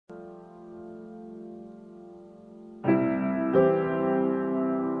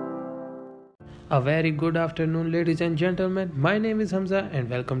A very good afternoon, ladies and gentlemen. My name is Hamza and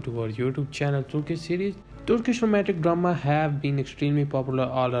welcome to our YouTube channel Turkish series. Turkish romantic drama have been extremely popular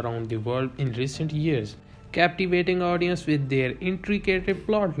all around the world in recent years, captivating audience with their intricate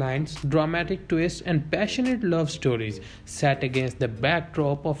plot lines, dramatic twists, and passionate love stories. Set against the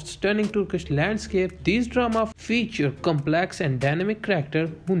backdrop of stunning Turkish landscape, these dramas feature complex and dynamic characters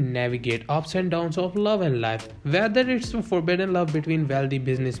who navigate ups and downs of love and life. Whether it's a forbidden love between wealthy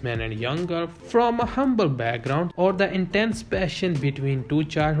businessman and young girl from a humble background, or the intense passion between two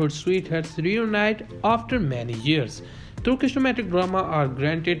childhood sweethearts reunite after many years, Turkish romantic drama are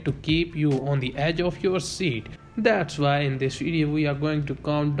granted to keep you on the edge of your seat. That's why in this video we are going to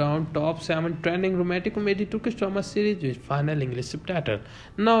count down top 7 trending romantic comedy Turkish drama series with final English subtitle.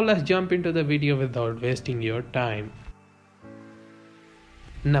 Now let's jump into the video without wasting your time.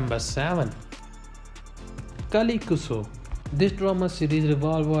 Number 7. Kalikuso. This drama series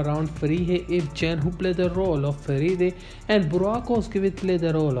revolves around Farihe Ibcan, who played the role of Faride, and Burak Ozkivit played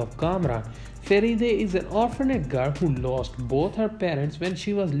the role of Kamran. Faride is an orphaned girl who lost both her parents when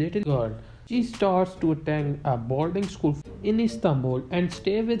she was a little girl. She starts to attend a boarding school in Istanbul and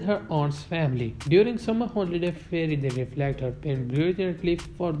stay with her aunt's family. During summer holiday, Faride reflects her pain brilliantly.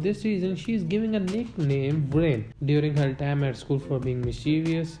 For this reason, she is given a nickname Brain during her time at school for being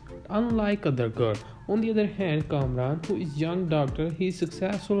mischievous, unlike other girls. On the other hand, Kamran, who is a young doctor, he is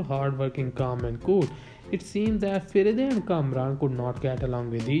successful, hardworking, calm and cool. It seems that Faride and Kamran could not get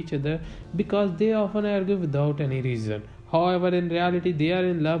along with each other because they often argue without any reason. However, in reality, they are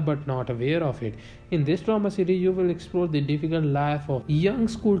in love but not aware of it. In this drama series, you will explore the difficult life of young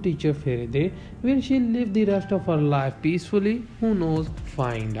school teacher Faride. Will she live the rest of her life peacefully? Who knows?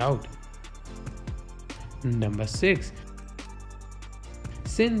 Find out. Number 6.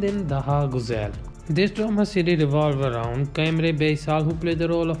 Sindin Daha Guzel. This drama series revolves around Kamre Baysal, who played the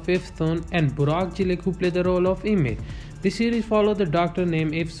role of Ifsun, and Burak Cilik, who played the role of Ime. The series follows the doctor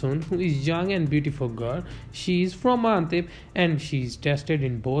named Ifsun, who is a young and beautiful girl. She is from Antip and she is tested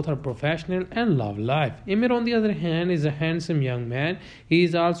in both her professional and love life. Emir, on the other hand, is a handsome young man. He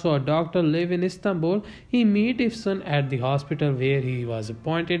is also a doctor, live in Istanbul. He meets Ifsun at the hospital where he was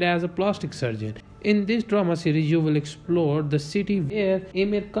appointed as a plastic surgeon. In this drama series, you will explore the city where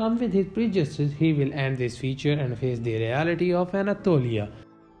Emir comes with his prejudices. He will end this feature and face the reality of Anatolia.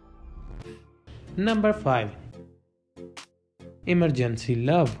 Number 5. Emergency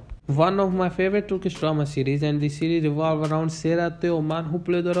Love. One of my favorite Turkish drama series, and the series revolves around Serhat Teoman, who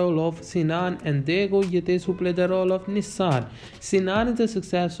played the role of Sinan, and Dego Yetes, who played the role of Nisan. Sinan is a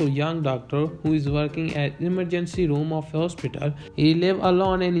successful young doctor who is working at emergency room of a hospital. He lives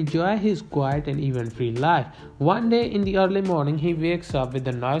alone and enjoys his quiet and event-free life. One day in the early morning, he wakes up with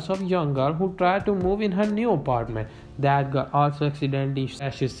the noise of a young girl who tried to move in her new apartment. That girl also accidentally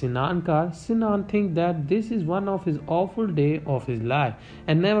crashes Sinan's car. Sinan thinks that this is one of his awful days of his life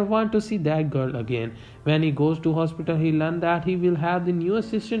and never wants to see that girl again. When he goes to hospital, he learns that he will have the new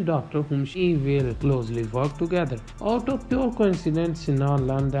assistant doctor whom he will closely work together. Out of pure coincidence, Sinan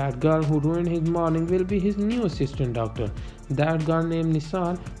learns that girl who ruined his morning will be his new assistant doctor. That girl named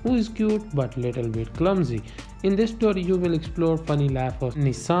Nisan, who is cute but little bit clumsy. In this story, you will explore funny life of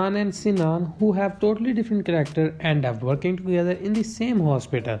Nisan and Sinan, who have totally different character and are working together in the same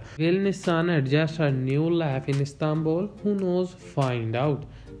hospital. Will Nisan adjust her new life in Istanbul? Who knows? Find out.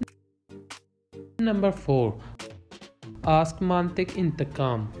 Number 4. Ask Mantik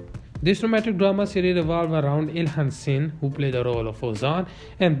Intikam. This romantic drama series revolves around Ilhan Sin, who played the role of Ozan,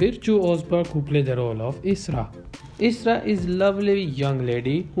 and Birchu Ozberg, who played the role of Isra. Isra is a lovely young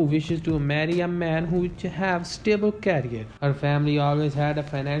lady who wishes to marry a man who have stable career. Her family always had a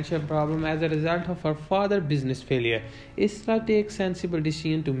financial problem as a result of her father's business failure. Isra takes sensible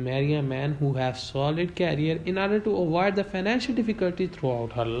decision to marry a man who has solid career in order to avoid the financial difficulty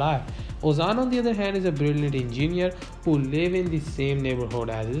throughout her life. Ozan, on the other hand, is a brilliant engineer who lives in the same neighborhood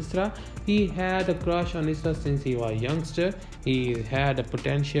as Isra. He had a crush on Isra since he was a youngster. He had a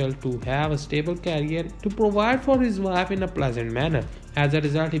potential to have a stable career to provide for his wife in a pleasant manner. As a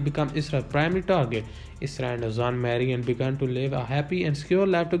result, he becomes Isra's primary target. Isra and Ozan marry and began to live a happy and secure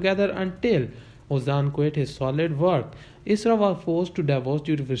life together until Ozan quit his solid work. Isra was forced to divorce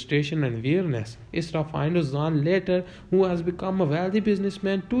due to frustration and weariness. Isra finds Ozan later, who has become a wealthy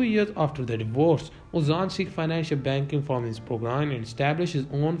businessman 2 years after the divorce. Ozan seeks financial banking from his program and establishes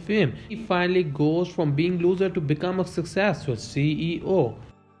his own firm. He finally goes from being loser to become a successful CEO.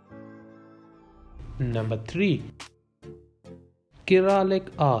 Number 3. Kiralik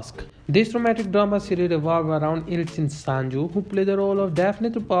Ask. This romantic drama series revolves around Ilchin Sanju, who played the role of Daphne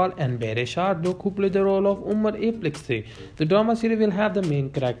Trupal, and Bere Sharduk, who played the role of Umar Aplixi. The drama series will have the main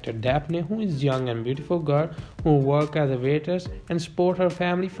character Daphne, who is a young and beautiful girl who works as a waitress and supports her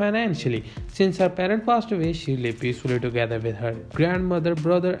family financially. Since her parents passed away, she lives peacefully together with her grandmother,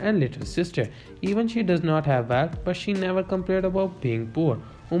 brother, and little sister. Even she does not have wealth, but she never complained about being poor.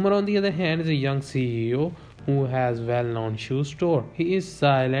 Umar, on the other hand, is a young CEO who has well-known shoe store. He is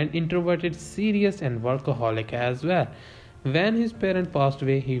silent, introverted, serious, and workaholic as well. When his parents passed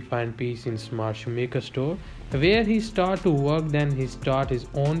away, he finds peace in smart shoemaker store, where he started to work. Then he started his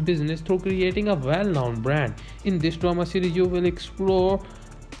own business through creating a well-known brand. In this drama series, you will explore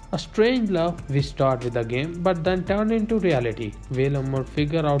a strange love which starts with a game but then turn into reality. Will Umar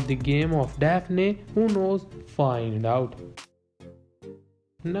figure out the game of Daphne? Who knows? Find out.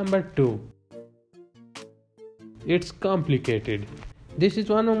 Number 2. It's complicated. This is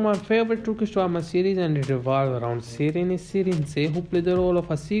one of my favorite Turkish drama series, and it revolves around Serene Sirinse, who played the role of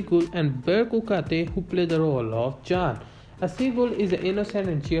Asigul, and Berku Kate, who played the role of Can. Asigul is an innocent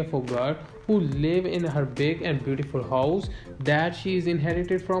and cheerful girl who lives in her big and beautiful house that she is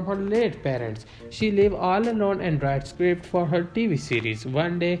inherited from her late parents. She lives all alone and writes scripts for her TV series.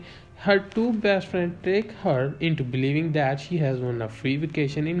 One day, her two best friends trick her into believing that she has won a free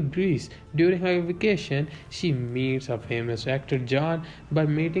vacation in Greece. During her vacation, she meets a famous actor John, but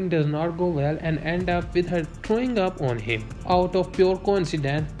meeting does not go well and end up with her throwing up on him. Out of pure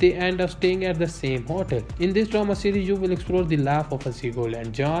coincidence, they end up staying at the same hotel. In this drama series, you will explore the life of Asigul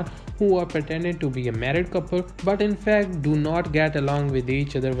and John, who are pretending to be a married couple, but in fact do not get along with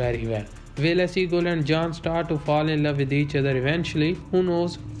each other very well. Will Asigul and John start to fall in love with each other eventually? Who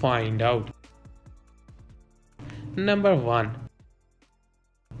knows? Find out. Number 1.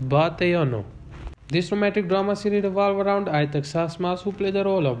 Batayono. This romantic drama series revolves around Aytak Sasmas, who play the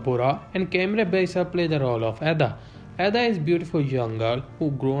role of Bora, and Kemre Baisa play the role of Ada. Ada is a beautiful young girl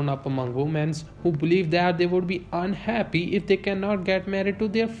who grown up among women who believe that they would be unhappy if they cannot get married to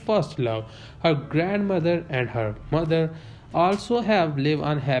their first love. Her grandmother and her mother also have lived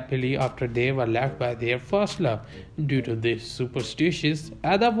unhappily after they were left by their first love. Due to this superstitious,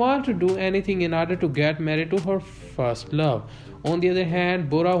 Ada wants to do anything in order to get married to her first love. On the other hand,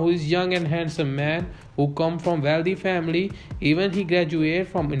 Bora, who is young and handsome man who come from wealthy family, even he graduated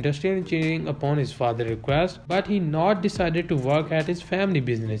from industrial engineering upon his father's request, but he not decided to work at his family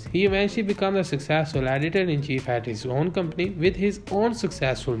business. He eventually becomes a successful editor-in-chief at his own company with his own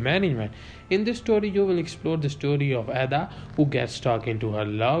successful management. In this story, you will explore the story of Ada, who gets stuck into her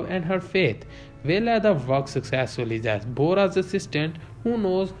love and her faith. Will Ada work successfully as Bora's assistant? Who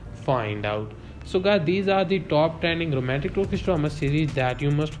knows? Find out. So guys, these are the top trending romantic Turkish drama series that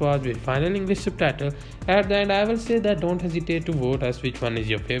you must watch with final English subtitle. At the end, I will say that don't hesitate to vote us which one is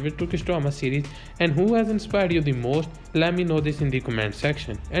your favorite Turkish drama series and who has inspired you the most. Let me know this in the comment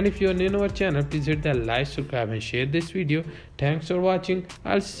section. And if you are new to our channel, please hit that like, subscribe and share this video. Thanks for watching.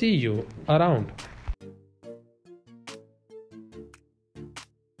 I'll see you around.